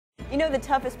You know, the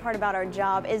toughest part about our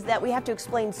job is that we have to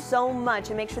explain so much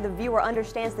and make sure the viewer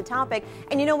understands the topic.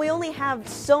 And you know, we only have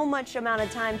so much amount of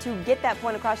time to get that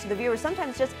point across to the viewer,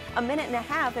 sometimes just a minute and a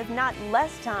half, if not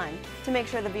less time, to make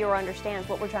sure the viewer understands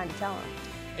what we're trying to tell them.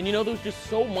 And you know, there's just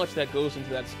so much that goes into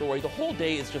that story. The whole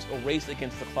day is just a race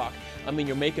against the clock. I mean,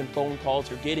 you're making phone calls,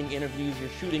 you're getting interviews, you're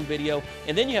shooting video,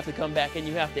 and then you have to come back and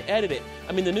you have to edit it.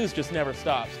 I mean, the news just never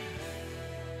stops.